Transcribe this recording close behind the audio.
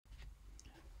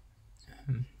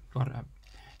Got it up.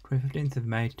 15th of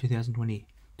May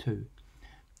 2022.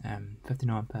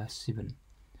 59 past 7.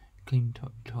 Clean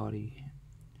tidy.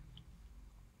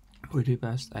 42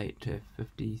 past 8 to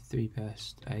 53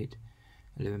 past 8.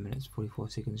 11 minutes 44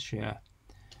 seconds shower.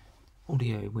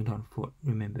 Audio went on foot,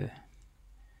 remember.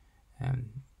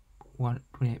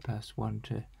 28 past 1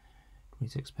 to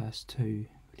 26 past 2.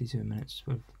 57 minutes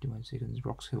 51 seconds.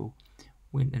 Rocks Hill.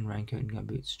 Went in raincoat and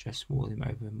gumboots, just wore them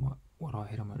over what I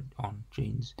had on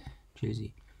jeans,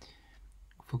 jersey.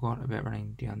 Forgot about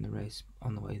running down the race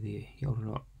on the way there. Yelled a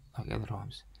lot like other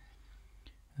times.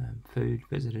 Food,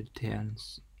 visited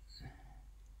towns,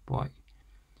 bike.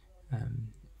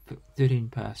 13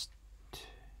 past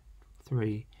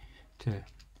 3 to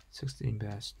 16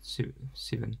 past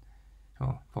 7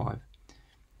 or 5.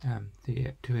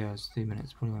 2 hours, 3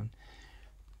 minutes, 41.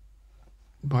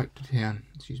 Bike to town,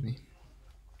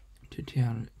 to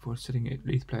town for sitting at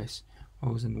Leith Place. I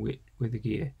was in wet weather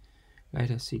gear.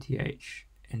 Later, CTH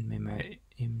and Memo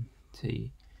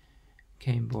MT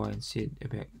came by and said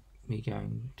about me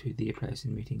going to their place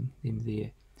and meeting them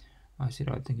there. I said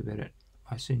I'd think about it.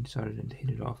 I soon decided and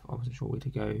headed off. I wasn't sure where to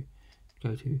go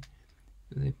to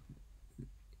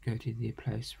their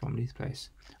place from Leith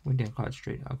Place. I went down Clyde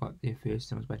Street. I got there first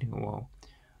and was waiting a while.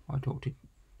 I talked to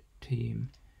TM.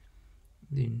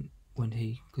 Then when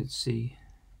we could see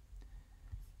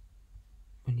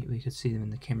them in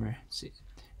the camera,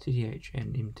 CTH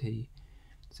and MT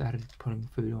started putting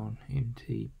food on.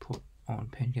 MT put on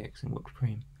pancakes and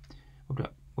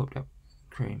whipped up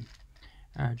cream.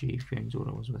 RG friend's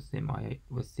order was with them. I ate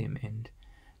with them and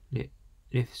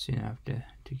left soon after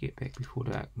to get back before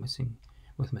dark, missing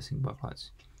bike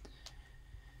lights.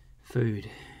 Food.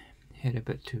 Had a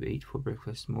bit to eat for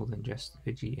breakfast, more than just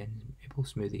veggie and apple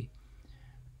smoothie.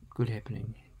 Good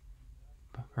happening.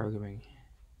 Programming.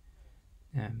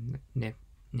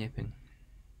 Napping.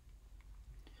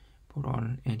 Put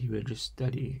on anti-religious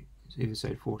study,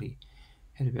 episode 40.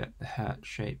 Had about the heart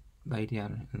shape, lay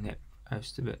down in that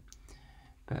most of it,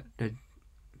 but did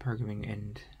programming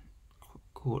and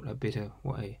caught it better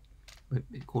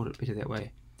that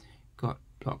way. Got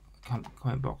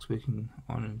comment blocks working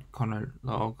on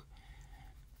ChronoLog,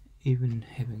 even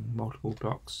having multiple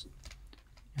blocks.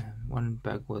 One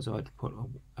bug was I'd put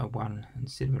a 1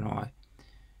 instead of an I.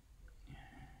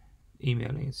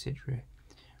 Emailing, etc.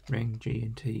 Rang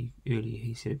G&T earlier.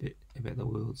 He said a bit about the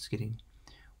world's getting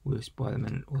worse by the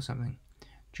minute or something.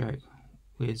 Joke.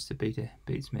 Where's the beta?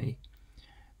 Beats me.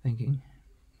 Thinking.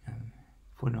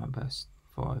 49 past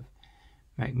 5.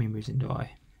 Make memories and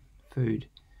die. Food.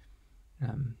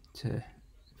 To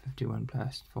 51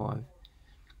 past 5.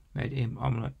 Made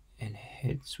omelette and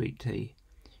had sweet tea.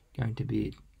 Going to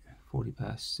bed. 40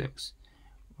 past 6.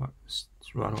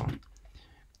 Right on.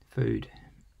 Food.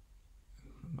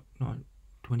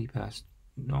 20 past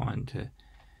 9 to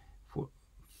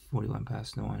 41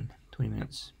 past 9. 21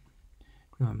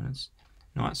 minutes.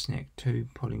 Night snack. 2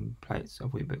 potting plates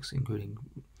of Weetabix, including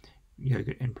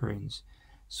yogurt and prunes.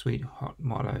 Sweet hot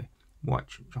Milo. White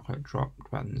chocolate drop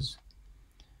buttons.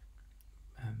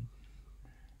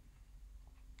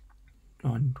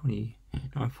 9:49.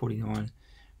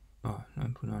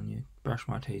 9:49. Yeah. Brush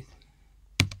my teeth.